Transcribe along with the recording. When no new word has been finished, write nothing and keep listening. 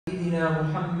نبينا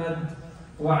محمد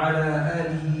وعلى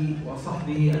آله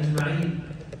وصحبه أجمعين.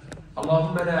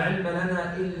 اللهم لا علم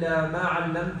لنا إلا ما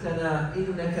علمتنا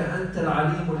إنك أنت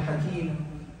العليم الحكيم.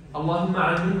 اللهم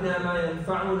علمنا ما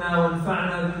ينفعنا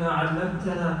وانفعنا بما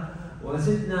علمتنا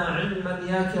وزدنا علما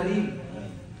يا كريم.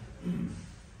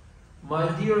 My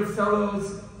dear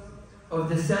fellows of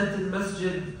the Scented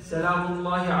Masjid,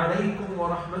 Salamullahi alaykum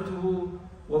wa rahmatuhu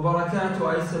wa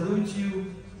barakatuh. I salute you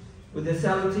with the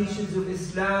salutations of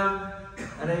Islam,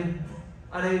 and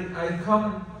I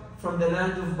come from the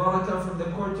land of barakah, from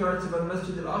the courtyards of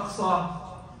Masjid-ud-Duha.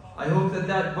 I hope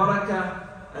that barakah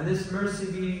and this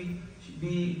mercy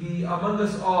be among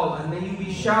us all, and may you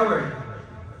be showered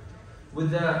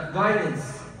with the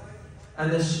guidance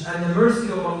and the mercy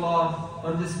of Allah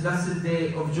on this blessed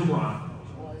day of Jummah.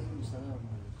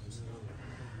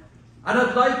 And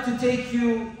I'd like to take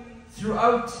you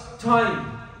throughout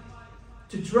time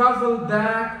to travel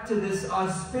back to this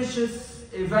auspicious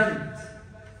event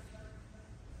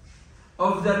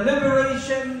of the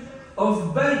liberation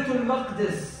of Baytul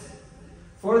Maqdis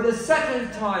for the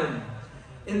second time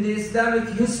in the Islamic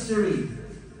history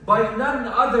by none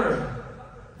other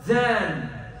than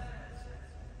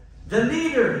the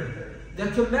leader,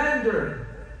 the commander,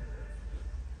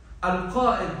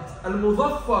 Al-Qa'id,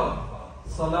 Al-Muzaffar,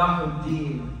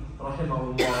 Salahuddin,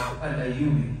 rahimahullah,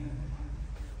 Al-Ayyubi.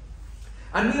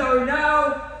 And we are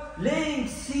now laying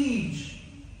siege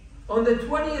on the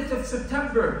 20th of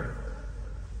September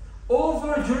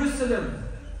over Jerusalem,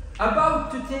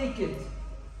 about to take it.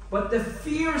 But the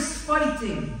fierce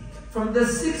fighting from the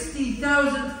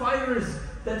 60,000 fighters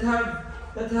that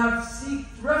have sought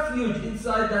refuge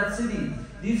inside that city,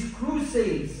 these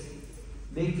crusades,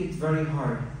 make it very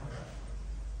hard.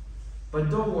 But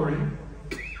don't worry,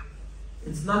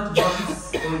 it's not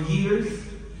months or years,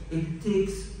 it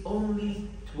takes only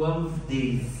 12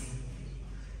 days.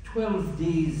 12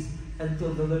 days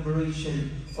until the liberation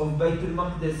of Baytul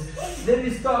Maqdis. Let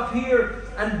me stop here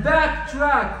and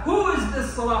backtrack. Who is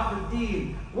this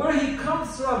Salahuddin? Where he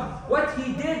comes from? What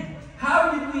he did?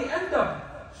 How did we end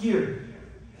up here?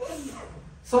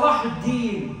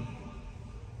 Salahuddin,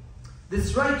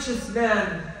 this righteous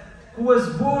man who was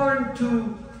born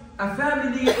to a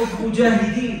family of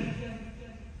mujahideen,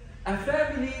 a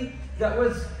family that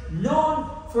was known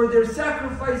for their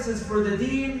sacrifices for the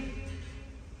deen.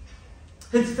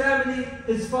 His family,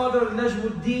 his father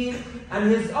Najmuddin,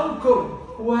 and his uncle,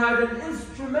 who had an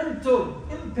instrumental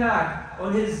impact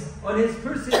on his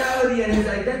personality and his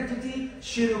identity,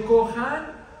 Shirko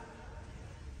Khan,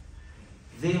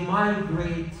 they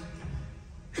migrate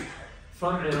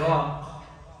from Iraq.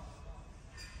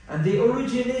 And they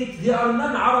originate, they are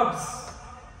non-Arabs.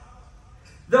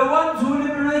 The ones who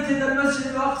liberated the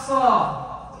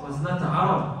Masjid-Aqsa was not an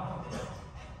Arab.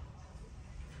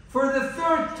 For the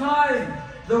third time,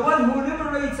 the one who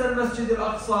liberates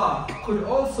al-Masjid-al-Aqsa could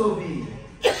also be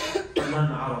a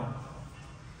non-Arab.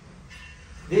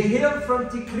 They hail from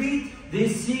Tikrit, they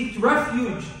seek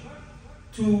refuge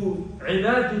to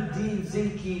Imaduddin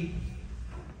Zinki,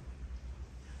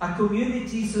 a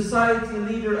community society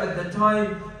leader at the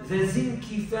time, the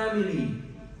Zinki family,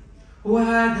 who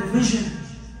had a vision.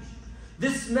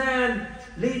 This man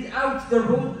laid out the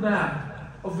roadmap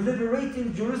of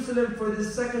liberating Jerusalem for the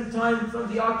second time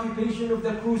from the occupation of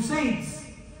the Crusades.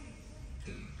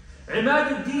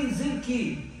 Imaduddin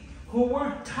Zinki, who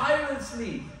worked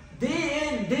tirelessly, day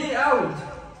in, day out,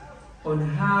 on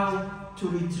how to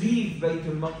retrieve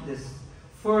Baytul Maqdis.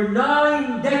 For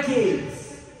 9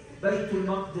 decades, Baytul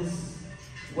Maqdis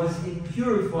was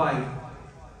impurified,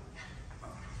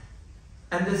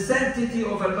 and the sanctity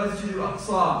of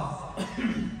Al-Masjid-al-Aqsa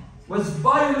was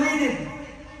violated.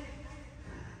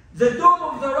 The Dome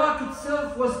of the Rock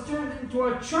itself was turned into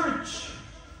a church,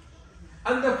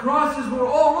 and the crosses were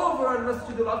all over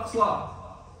Al-Masjid-al-Aqsa.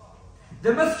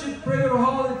 The Masjid prayer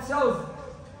hall itself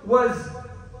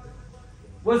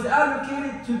was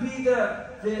allocated to be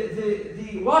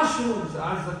the washrooms,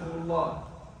 Azzakumullah.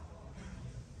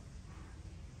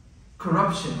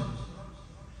 Corruption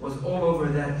was all over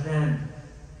that land.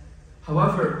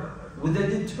 However, with a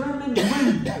determined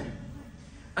will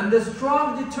and the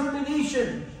strong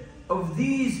determination of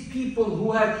these people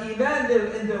who had Iman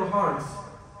in their hearts,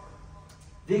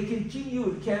 they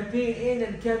continued campaign in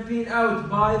and campaign out.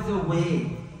 By the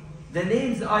way, the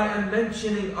names I am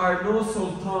mentioning are no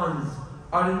sultans,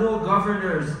 are no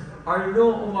governors, are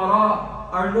no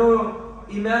umara, are no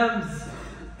imams.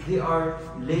 They are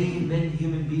laymen,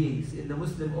 human beings in the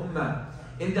Muslim Ummah.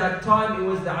 In that time, it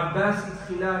was the Abbasid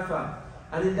Khilafah.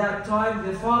 And in that time,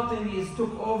 the Fatimids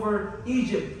took over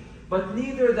Egypt. But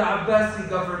neither the Abbasi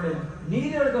government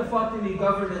neither the Fatimi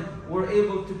government were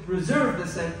able to preserve the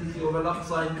sanctity of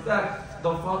Al-Aqsa. In fact,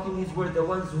 the Fatimis were the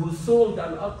ones who sold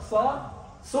Al-Aqsa,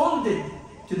 sold it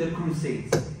to the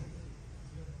Crusades.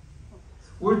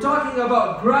 We're talking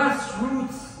about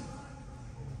grassroots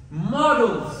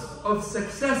models of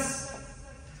success,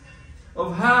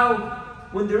 of how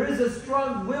when there is a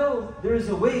strong will, there is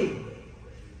a way.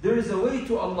 There is a way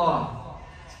to Allah.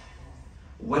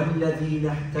 وَالَّذِينَ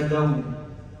اهْتَدَوْا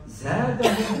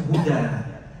زَادَهُمْ هُدًى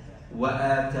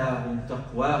وَآتَاهُمْ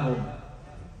تَقْوَاهُمْ.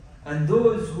 And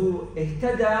those who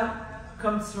ihtada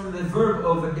comes from the verb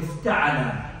of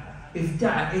ifta'ala.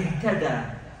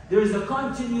 Ihtada. There is a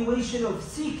continuation of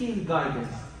seeking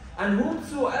guidance. And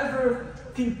whomsoever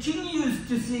continues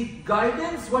to seek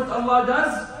guidance, what Allah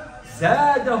does?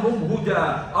 زَادَهُمْ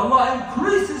هُدًى. Allah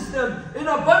increases them in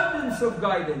abundance of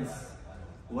guidance.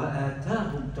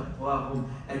 وَآتَاهُمْ تَقْوَاهُمْ.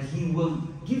 And He will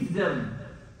give them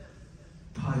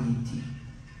piety.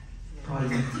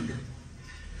 Piety.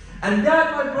 And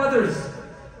that, my brothers,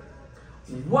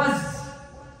 was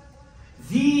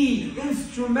the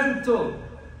instrumental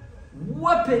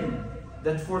weapon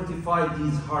that fortified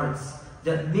these hearts,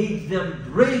 that made them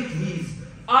break these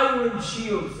iron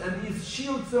shields and these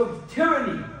shields of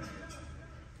tyranny.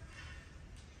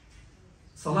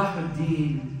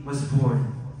 Salahuddin was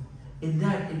born in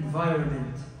that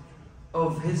environment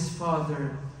of his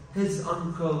father, his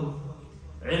uncle,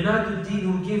 Imaduddin,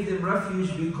 who gave them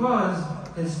refuge because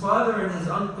his father and his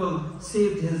uncle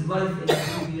saved his life in a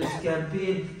previous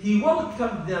campaign. He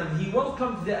welcomed them, he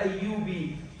welcomed the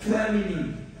Ayyubi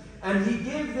family, and he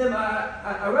gave them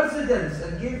a residence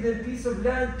and gave them a piece of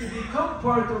land to become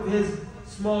part of his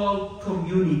small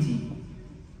community.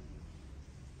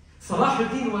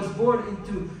 Salahuddin was born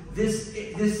into this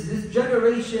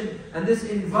generation and this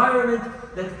environment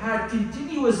that had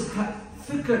continuous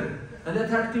fikr and that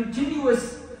had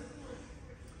continuous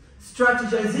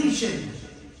strategization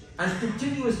and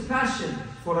continuous passion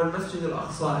for Al-Masjid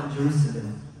al-Aqsa in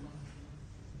Jerusalem.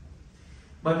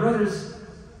 My brothers,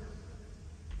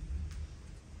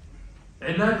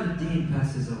 Imaduddin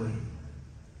passes away.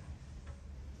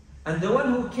 And the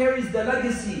one who carries the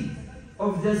legacy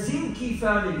of the Zinki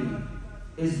family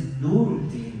is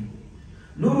Nuruddin.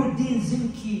 Nuruddin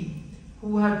Zinki,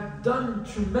 who had done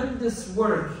tremendous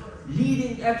work,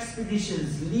 leading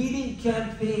expeditions, leading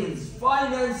campaigns,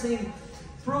 financing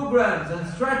programs and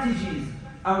strategies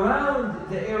around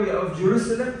the area of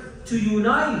Jerusalem to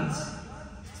unite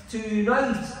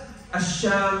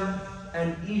Ash-Sham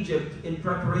and Egypt in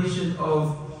preparation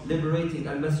of liberating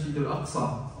Al-Masjid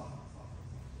al-Aqsa.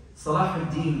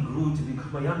 Salahuddin grew to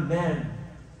become a young man,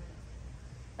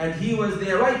 and he was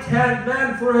the right-hand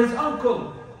man for his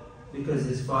uncle, because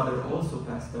his father also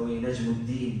passed away,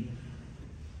 Najmuddin.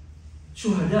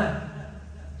 Shuhada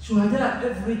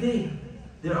every day.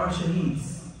 There are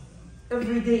shaheeds.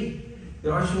 Every day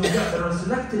there are shuhada that are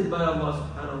selected by Allah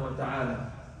subhanahu wa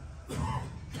ta'ala.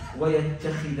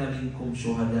 وَيَتَّخِذَ مِنْكُمْ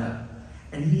شُهَدَاءَ.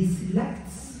 And He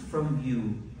selects from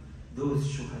you those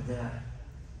shuhada,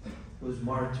 those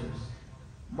martyrs.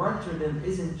 Martyrdom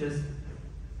isn't just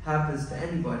happens to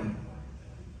anybody.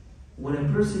 When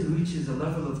a person reaches a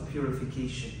level of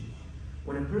purification,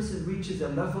 when a person reaches a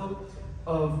level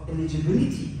of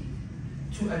eligibility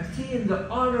to attain the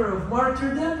honor of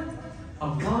martyrdom,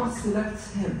 Allah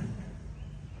selects him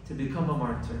to become a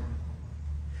martyr.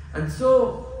 And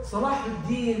so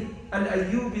Salahuddin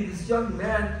al-Ayyubi, this young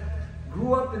man,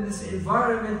 grew up in this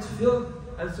environment filled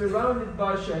and surrounded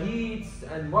by shaheeds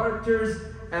and martyrs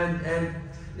and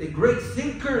great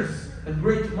thinkers and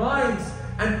great minds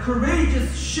and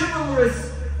courageous,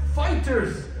 chivalrous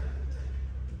fighters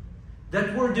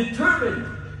that were determined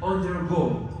on their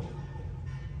goal.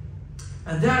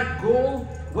 And that goal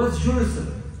was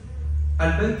Jerusalem,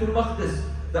 Al-Bayt al-Maqdis,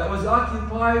 that was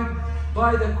occupied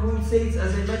by the Crusades,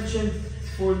 as I mentioned,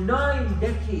 for 9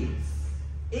 decades,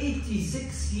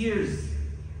 86 years.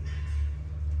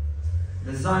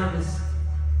 The Zionist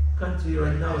country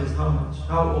right now is how much?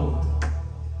 How old?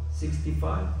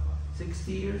 65?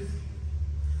 60 years?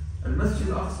 And Masjid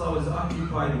al-Aqsa was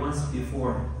occupied once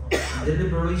before. The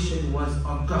liberation was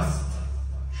august.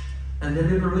 And the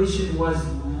liberation was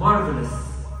marvelous.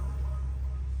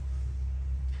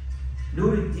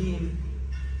 Nuruddin,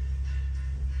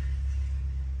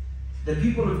 the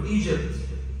people of Egypt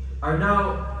are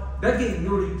now begging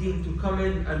Nuruddin to come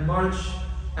in and march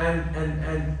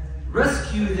and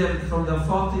rescue them from the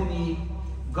Fatimi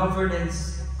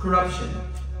governance corruption.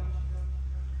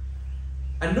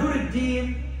 And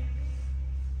Nuruddin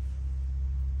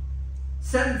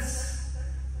sends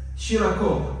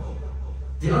Shirako,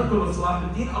 the uncle of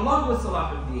Salahuddin, along with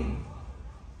Salahuddin.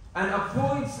 and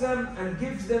appoints them and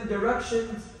gives them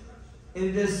directions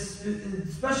in this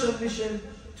special mission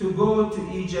to go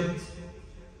to Egypt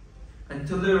and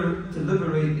to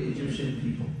liberate the Egyptian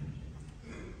people.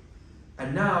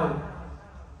 And now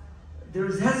there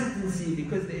is hesitancy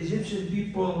because the Egyptian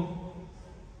people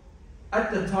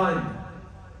at the time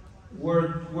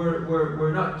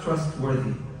were not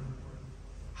trustworthy.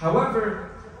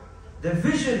 However, the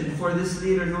vision for this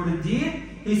leader,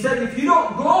 Nuruddin, he said, if you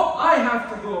don't go, I have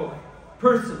to go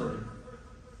personally.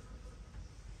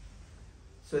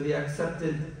 So they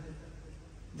accepted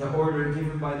the order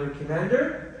given by their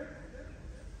commander.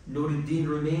 Nuruddin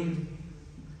remained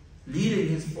leading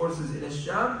his forces in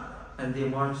Sham, and they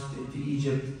marched into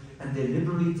Egypt, and they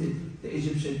liberated the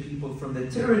Egyptian people from the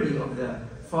tyranny of the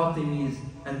Fatimids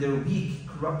and their weak,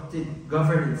 corrupted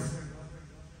governance.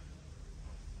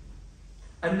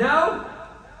 And now,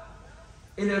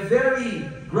 in a very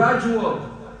gradual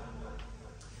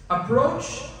approach,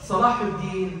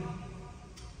 Salahuddin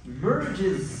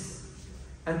merges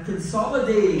and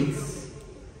consolidates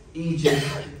Egypt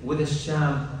with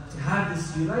Sham to have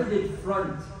this united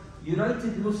front,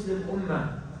 united Muslim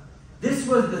Ummah. This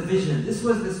was the vision, this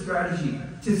was the strategy,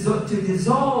 to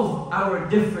dissolve our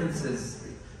differences,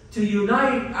 to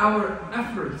unite our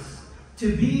efforts,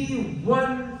 to be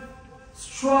one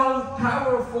strong,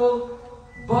 powerful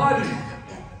body,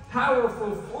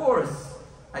 powerful force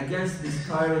against this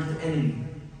tyrant enemy.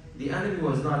 The enemy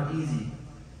was not easy.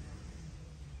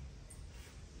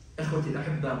 Ikhwati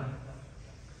al-Ahibba,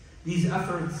 these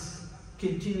efforts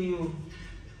continue,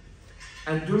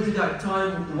 and during that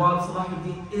time, while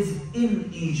Salahuddin is in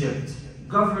Egypt,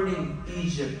 governing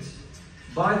Egypt,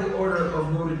 by the order of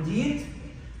Nuruddin,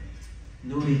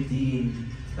 Nuruddin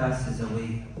passes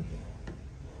away.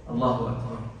 Allahu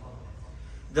Akbar.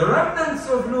 The remnants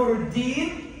of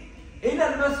Nuruddin in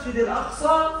al-Masjid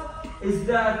al-Aqsa is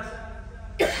that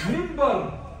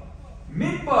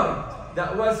minbar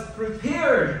that was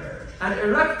prepared and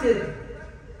erected,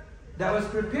 that was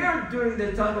prepared during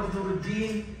the time of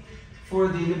Nuruddin for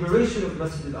the liberation of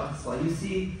Masjid al-Aqsa. You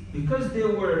see, because they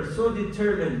were so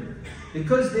determined,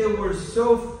 because they were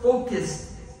so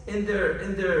focused in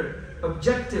their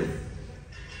objective,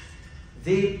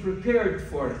 they prepared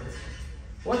for it.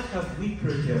 What have we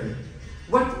prepared?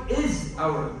 What is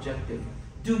our objective?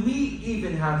 Do we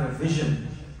even have a vision?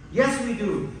 Yes, we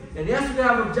do. And yes, we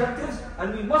have objectives,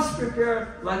 and we must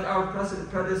prepare like our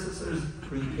predecessors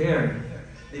prepared.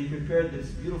 They prepared this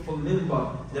beautiful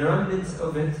minbar. The remnants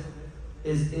of it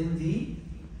is in the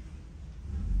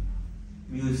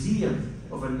museum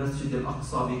of al-Masjid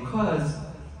al-Aqsa, because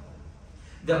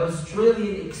the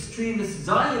Australian extremist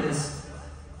Zionists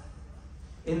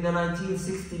in the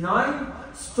 1969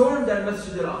 stormed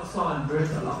al-Masjid al-Aqsa and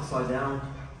burnt al-Aqsa down.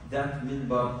 That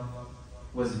minbar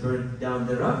was burnt down.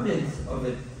 The remnants of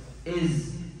it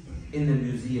is in the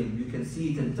museum. You can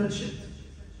see it and touch it.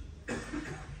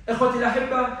 Ikhwati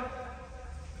al-Ahibba,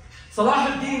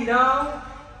 Salahuddin now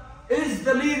is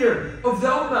the leader of the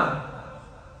Ummah.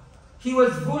 He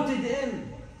was voted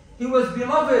in. He was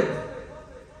beloved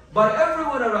by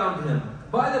everyone around him,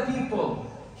 by the people.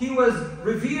 He was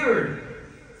revered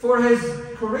for his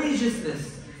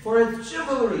courageousness, for his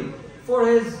chivalry, for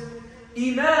his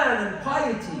iman and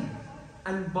piety.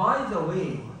 And by the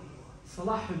way,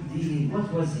 Salahuddin,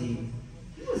 what was he?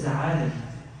 He was a alim.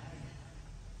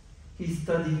 He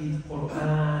studied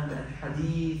Quran and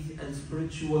Hadith and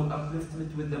spiritual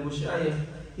upliftment with the mashayikh.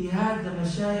 He had the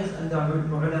mashayikh and the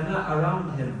ulama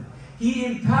around him. He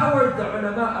empowered the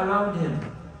ulama around him.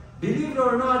 Believe it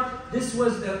or not, this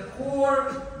was the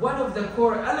core, one of the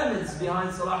core elements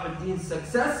behind Salahuddin's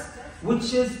success,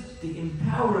 which is the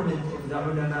empowerment of the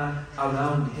ulama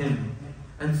around him.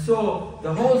 And so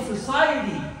the whole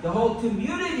society, the whole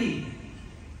community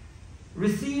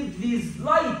received these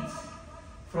lights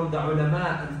from the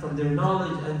ulama and from their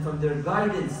knowledge and from their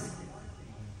guidance.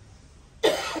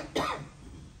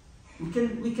 We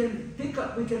can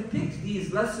pick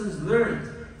these lessons learned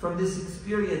from this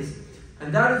experience,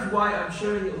 and that is why I'm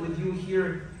sharing it with you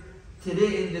here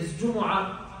today in this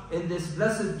Jummah, in this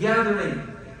blessed gathering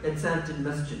at Santil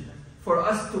Masjid, for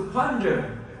us to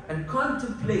ponder and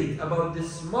contemplate about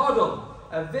this model,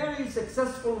 a very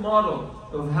successful model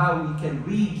of how we can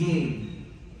regain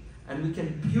and we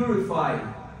can purify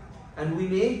and we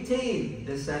maintain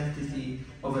the sanctity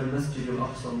of al-Masjid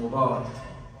al-Aqsa Mubarak.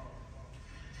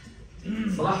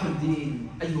 Salahuddin,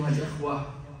 ayyuha al-ikhwah,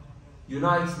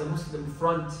 unites the Muslim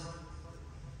front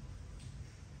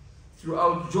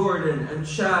throughout Jordan and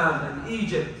Sham and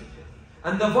Egypt.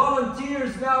 And the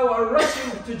volunteers now are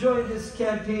rushing to join this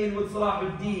campaign with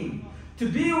Salahuddin, to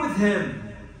be with him,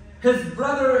 his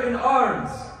brother in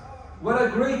arms, What a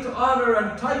great honor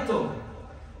and title.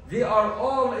 They are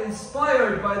all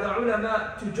inspired by the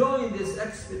ulama to join this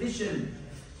expedition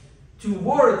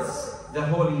towards the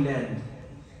Holy Land.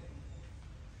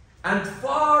 And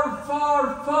far,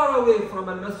 far, far away from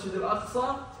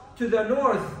Masjid-ud-Duha to the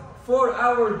north,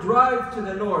 4-hour drive to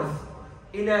the north,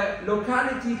 in a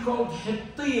locality called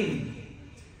Hittin.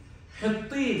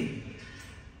 Hittin.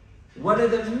 One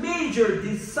of the major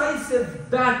decisive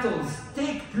battles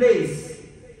take place.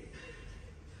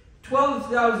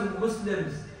 12,000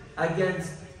 Muslims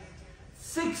against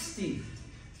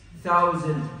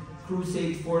 60,000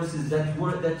 crusade forces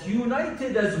that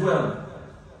united as well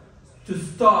to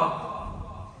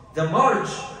stop the march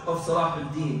of Salah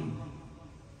ad-Din.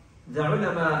 The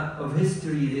ulama of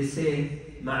history, they say,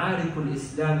 معارك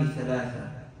الإسلام ثلاثة.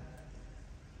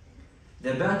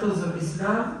 The battles of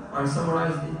Islam are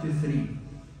summarized into 3.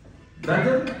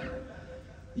 Badr,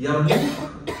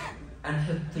 Yarmouk, and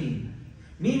Hittin.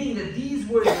 Meaning that these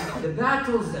were the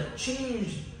battles that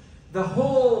changed the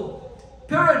whole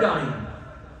paradigm.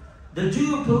 The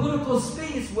geopolitical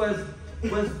space was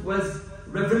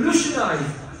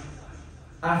revolutionized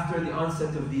after the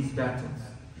onset of these battles.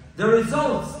 The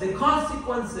results, the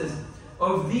consequences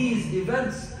of these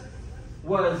events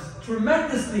was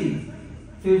tremendously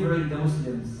favoring the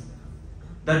Muslims.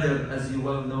 Badr, as you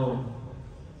well know,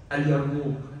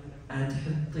 Al-Yarmouk, and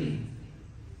Hittin.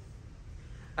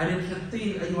 And in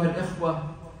Hittin, أيها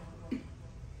الأخوة,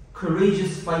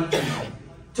 courageous fighting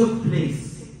took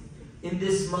place in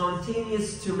this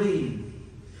mountainous terrain.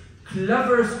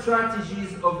 Clever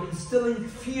strategies of instilling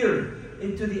fear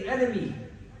into the enemy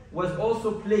was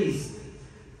also placed.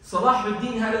 Salah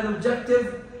ad-Din had an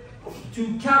objective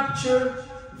to capture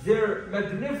their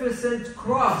magnificent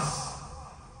cross,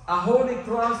 a holy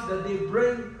cross that they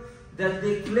bring, that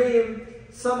they claim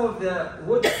some of the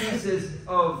wood pieces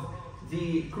of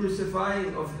the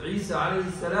crucifying of Isa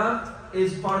alayhi salam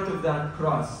is part of that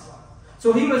cross.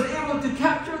 So he was able to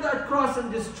capture that cross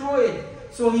and destroy it.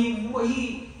 So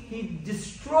he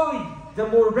destroyed the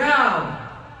morale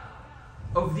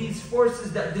of these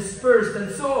forces that dispersed.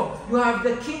 And so you have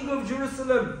the king of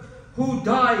Jerusalem who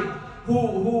died,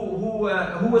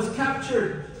 who was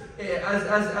captured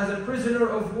as a prisoner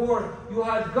of war. You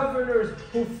had governors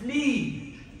who flee,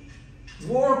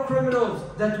 war criminals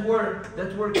that were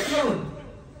killed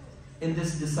in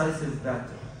this decisive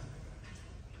battle.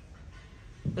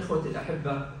 إخوتي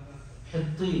الأحبة,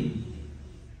 Hittin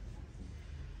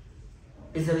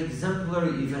is an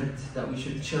exemplary event that we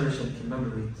should cherish and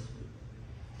commemorate.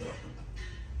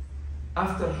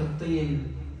 After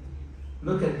Hittin,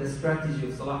 look at the strategy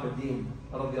of Salah ad-Din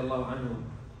radiallahu anhu.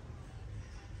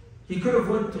 He could have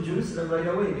went to Jerusalem right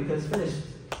away because finished.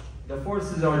 The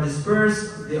forces are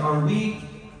dispersed, they are weak,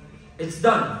 it's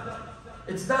done.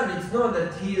 It's done, it's known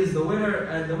that he is the winner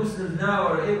and the Muslims now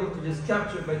are able to just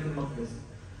capture Bayt al-Maqdis.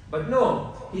 But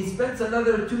no, he spends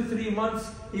another 2-3 months,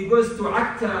 he goes to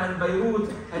Aqsa and Beirut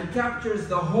and captures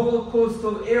the whole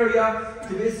coastal area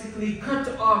to basically cut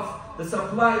off the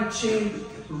supply chain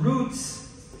routes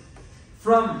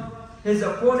from his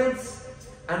opponents,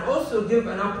 and also give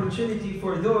an opportunity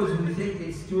for those who think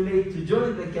it's too late to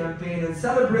join the campaign and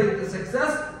celebrate the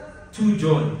success to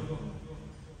join.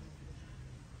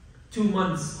 2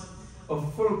 months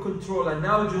of full control, and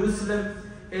now Jerusalem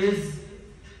is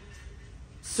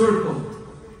circled.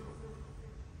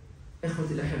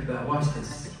 Ikhwati al-Ahibba, watch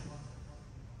this.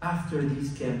 After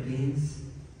these campaigns,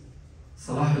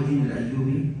 Salah ad-Din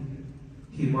al-Ayyubi,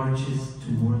 he marches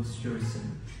towards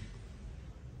Jerusalem.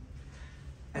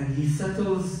 And he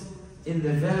settles in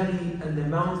the valley and the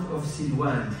mount of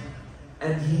Silwan.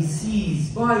 And he sees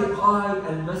by eye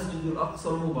al-Masjid-Aqsa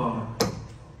al-Mubarak.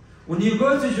 When you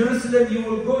go to Jerusalem, you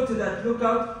will go to that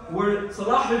lookout where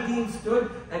Salah ad-Din stood,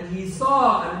 and he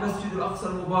saw al-Masjid-Aqsa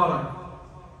al-Mubarak.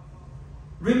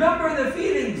 Remember the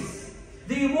feelings,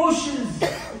 the emotions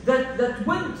that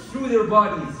went through their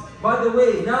bodies. By the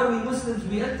way, now we Muslims,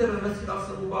 we enter al-Masjid-Aqsa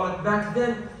al-Mubarak. Back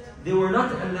then, they were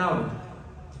not allowed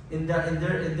in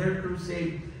their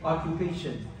crusade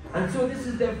occupation. And so this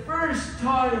is the first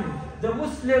time the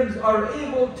Muslims are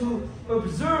able to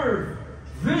observe,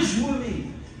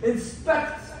 visually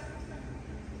inspect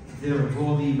their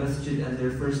holy masjid and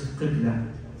their first qibla.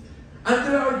 And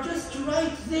they are just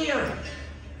right there.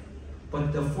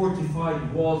 But the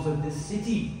fortified walls of the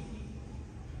city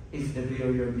is the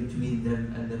barrier between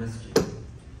them and the masjid.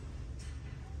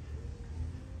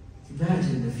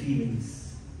 Imagine the feelings.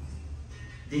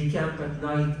 They camp at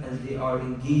night and they are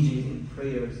engaging in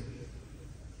prayers.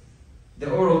 The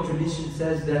oral tradition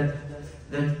says that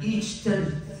each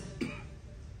tent,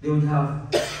 they would have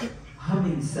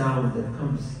humming sound that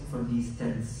comes from these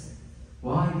tents.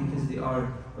 Why? Because they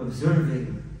are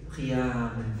observing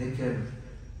qiyam and dhikr.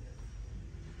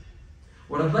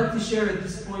 What I'd like to share at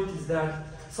this point is that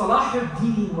Salah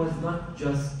ad-Din was not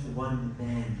just one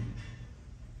man.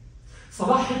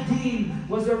 Salah ad-Din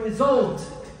was a result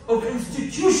of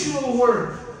institutional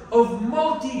work, of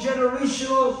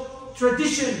multi-generational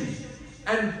tradition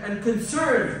and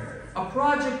concern. A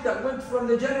project that went from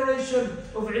the generation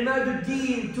of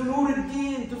Imad-ud-Din to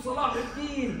Nur-ud-Din to Salah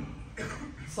ad-Din.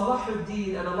 Salah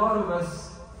ad-Din, and a lot of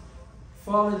us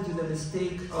fall into the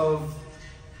mistake of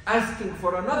asking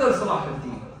for another Salah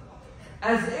ad-Din,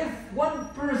 as if one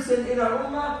person in our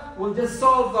ummah will just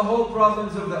solve the whole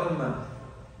problems of the ummah.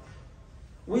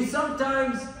 We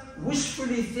sometimes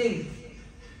wishfully think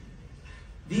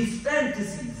these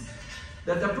fantasies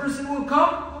that a person will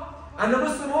come and the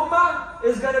Muslim ummah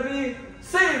is going to be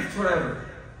saved forever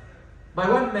by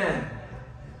one man.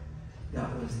 That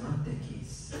was not the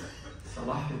case.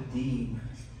 Salah ad-Din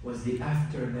was the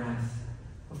aftermath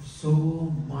of so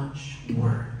much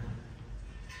work,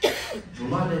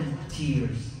 blood and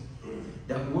tears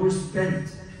that were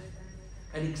spent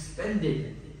and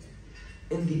expended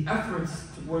in the efforts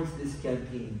towards this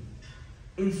campaign.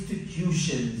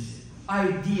 Institutions,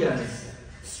 ideas,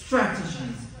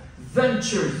 strategies,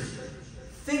 ventures,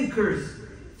 thinkers,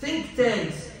 think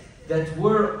tanks that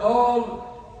were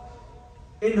all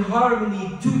in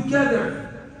harmony together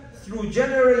through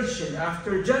generation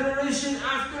after generation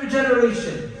after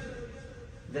generation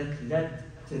that led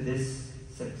to this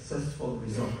successful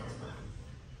result.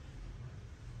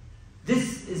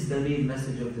 This is the main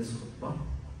message of this khutbah,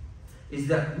 is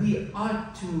that we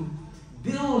ought to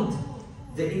build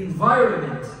the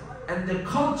environment and the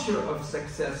culture of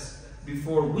success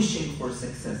before wishing for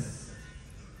success,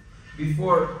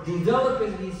 before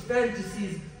developing these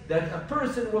fantasies that a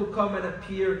person will come and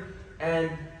appear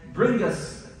and bring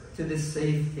us to this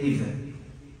safe haven.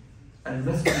 And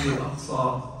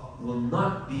Masjid-ud-Duha will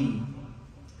not be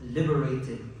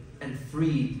liberated and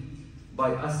freed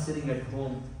by us sitting at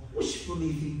home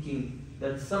wishfully thinking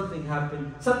that something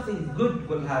happened, something good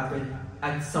will happen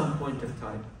at some point of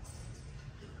time.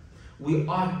 We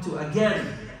ought to again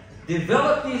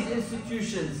develop these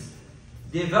institutions,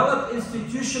 develop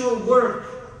institutional work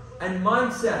and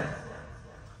mindset,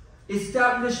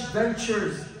 establish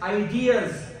ventures,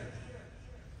 ideas,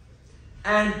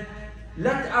 and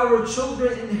let our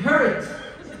children inherit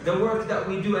the work that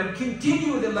we do and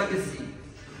continue the legacy.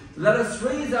 Let us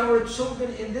raise our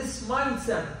children in this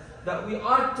mindset that we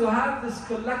ought to have this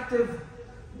collective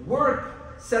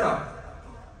work set up,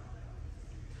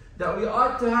 that we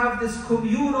ought to have this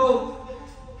communal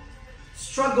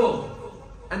struggle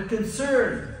and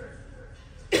concern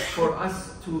for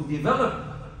us to develop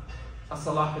a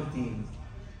Salah ad-Din.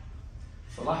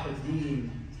 Salah ad-Din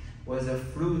was a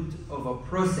fruit of a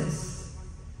process.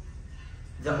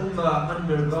 The Ummah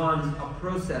undergone a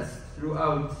process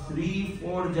throughout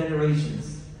 3-4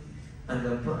 generations. And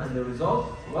the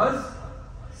result was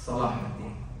Salah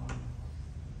ad-Din.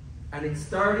 And it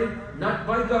started not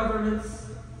by governments,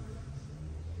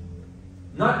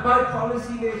 not by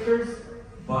policymakers,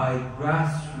 by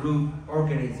grassroots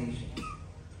organizations,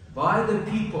 by the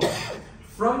people,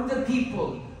 from the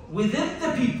people, within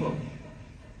the people.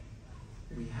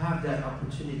 We have that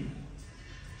opportunity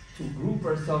to group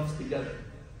ourselves together,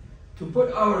 to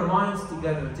put our minds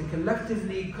together, to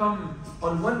collectively come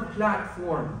on one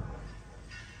platform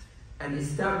and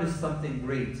establish something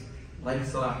great like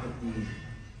Salah ad-Din.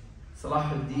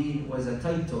 Salah ad-Din was a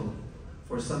title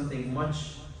for something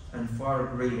much and far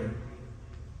greater.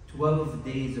 12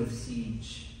 days of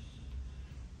siege.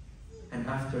 And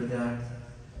after that,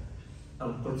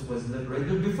 Al-Quds was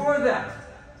liberated. Before that,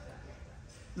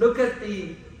 look at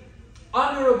the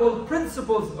honorable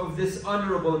principles of this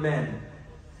honorable man.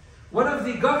 One of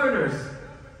the governors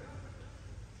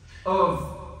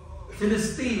of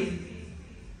Palestine,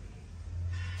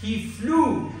 he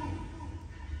flew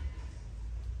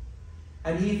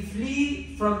and he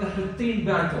flee from the Hittin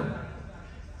battle.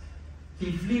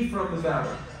 He flee from the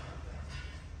battle.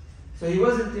 So he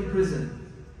wasn't in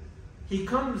prison. He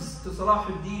comes to Salah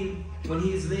ad-Din when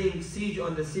he is laying siege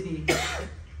on the city.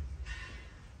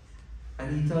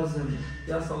 And he tells him,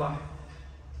 Ya Salah,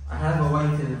 I have a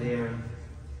wife in there,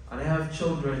 and I have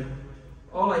children.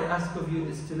 All I ask of you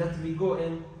is to let me go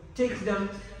and take them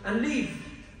and leave.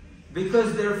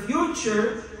 Because their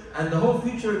future and the whole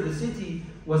future of the city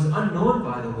was unknown,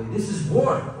 by the way. This is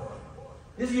war.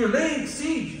 This is your laying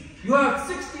siege. You have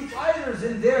 60 fighters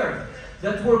in there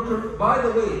that were, by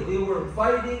the way, they were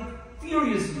fighting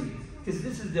furiously because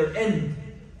this is their end.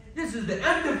 This is the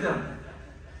end of them.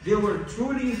 They were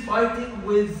truly fighting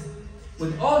with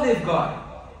all they've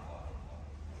got.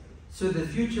 So the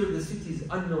future of the city is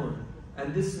unknown.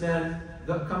 And this man,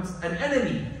 an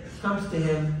enemy comes to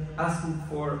him asking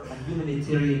for a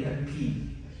humanitarian appeal.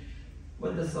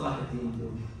 What does Salah ad-Din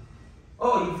do?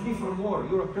 Oh, you flee from war,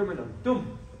 you're a criminal.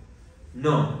 Dum.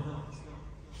 No.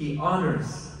 He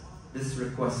honors this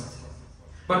request.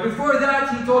 But before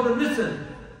that, he told him, listen,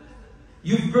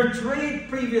 you've betrayed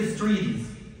previous treaties.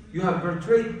 You have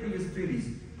betrayed previous treaties.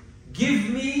 Give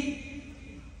me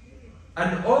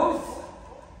an oath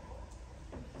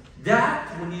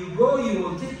that when you go, you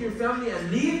will take your family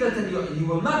and leave, that and you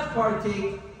will not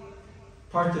partake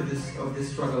part of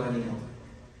this struggle anymore.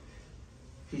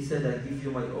 He said, I give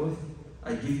you my oath,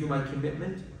 I give you my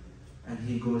commitment, and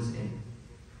he goes in.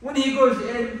 When he goes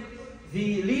in,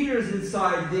 the leaders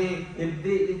inside, they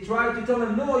try to tell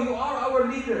him, no, you are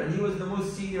our leader. And he was the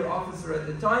most senior officer at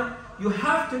the time. You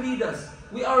have to lead us.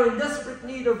 We are in desperate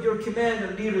need of your command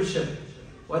and leadership.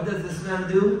 What does this man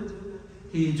do?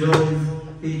 He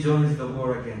joins the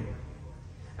war again.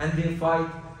 And they fight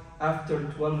after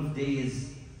 12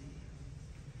 days.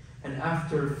 And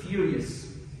after furious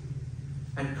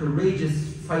and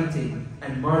courageous fighting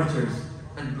and martyrs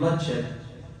and bloodshed,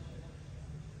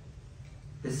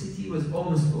 the city was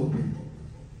almost opened.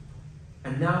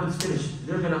 And now it's finished.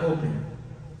 They're going to open.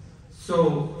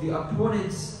 So the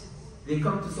opponents, they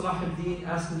come to Salah ad-Din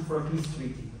asking for a peace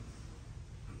treaty.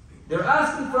 They're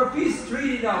asking for a peace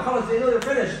treaty now. Khalas, they know they're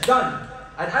finished, done.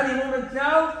 At any moment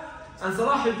now, and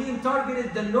Salah ad-Din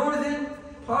targeted the northern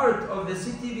part of the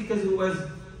city because it was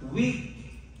weak.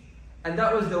 And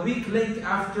that was the weak link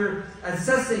after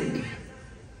assessing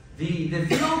the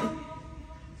field.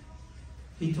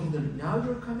 He told them, now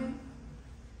you're coming?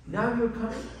 Now you're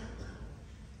coming?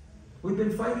 We've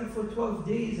been fighting for 12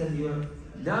 days and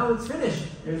now it's finished.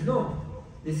 There's no.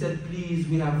 They said, please,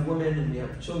 we have women and we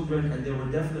have children, and there were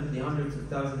definitely hundreds of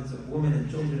thousands of women and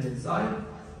children inside.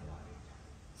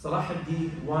 Salah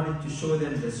ad-Din wanted to show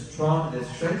them the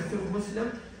strength of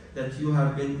Muslim, that you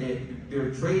have been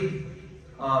betrayed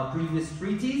previous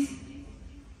treaties.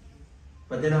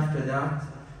 But then after that,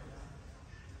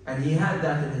 and he had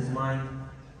that in his mind,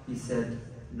 he said,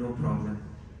 no problem.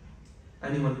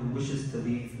 Anyone who wishes to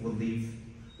leave will leave.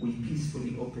 We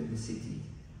peacefully open the city.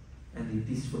 And they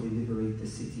peacefully liberate the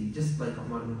city. Just like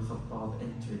Umar ibn Khattab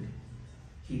entered.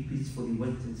 He peacefully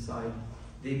went inside.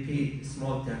 They paid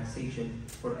small taxation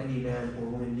for any man or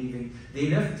woman leaving. They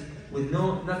left with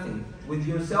nothing. With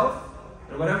yourself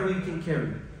and whatever you can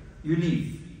carry. You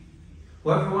leave.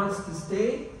 Whoever wants to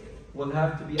stay will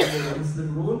have to be under the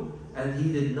Muslim rule. And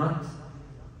he did not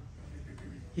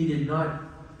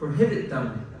prohibit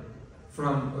them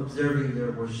from observing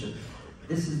their worship.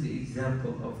 This is the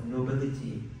example of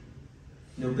nobility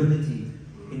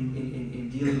in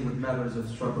dealing with matters of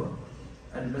struggle.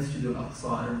 And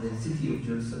Masjid-ud-Duha and the city of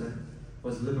Jerusalem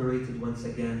was liberated once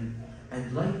again.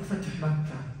 And like Fatih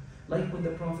Makkah, like when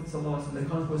the Prophet ﷺ, the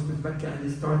conquest with Mecca, and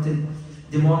they started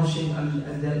demolishing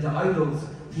the idols,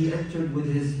 he entered with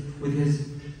his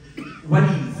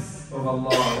walis of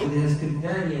Allah, with his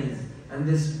companions, and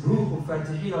this group of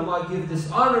Fatihin. Allah gave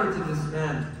this honor to this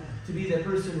man, to be the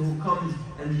person who comes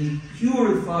and they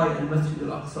purify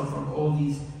Masjid-ud-Duha from all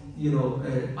these,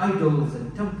 idols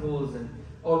and temples and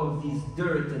all of these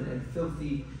dirt and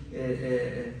filthy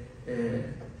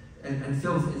and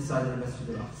filth inside the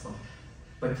Masjid-ud-Duha.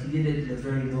 But he did it in a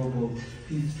very noble,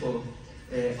 peaceful,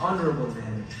 honorable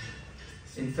manner.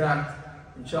 In fact,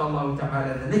 inshallah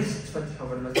ta'ala, the next Fatih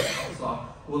of al-Masjid-ud-Duha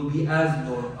will be as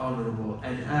honorable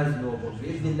and as noble.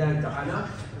 Bi'idhnillah ta'ala,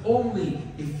 only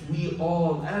if we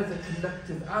all, as a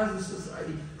collective, as a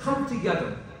society, come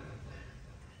together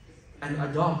and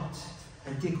adopt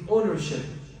and take ownership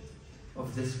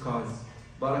of this cause.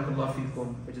 Barakallahu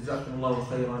feekum, wa jazakumullahu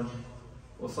khayran,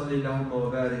 wa salli Allahumma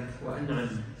wa barik wa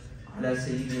an'am ala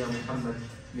Sayyidina Muhammad.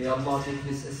 May Allah make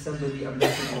this assembly a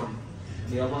blessed one.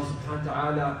 May Allah subhanahu wa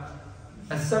ta'ala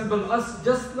assemble us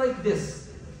just like this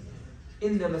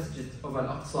in the Masjid of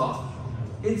Al-Aqsa,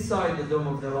 inside the Dome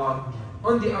of the Rock,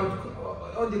 on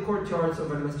the courtyards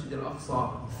of Al-Masjid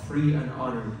Al-Aqsa, free and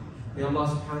honored. May Allah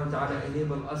subhanahu wa ta'ala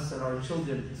enable us and our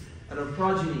children and our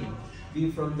progeny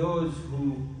be from those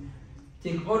who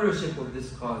take ownership of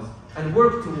this cause and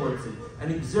work towards it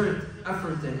and exert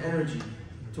effort and energy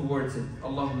towards it.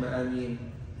 Allahumma ameen.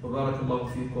 Wa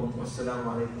barakallahu feekum. Wassalamu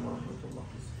alaikum wa rahmatullah.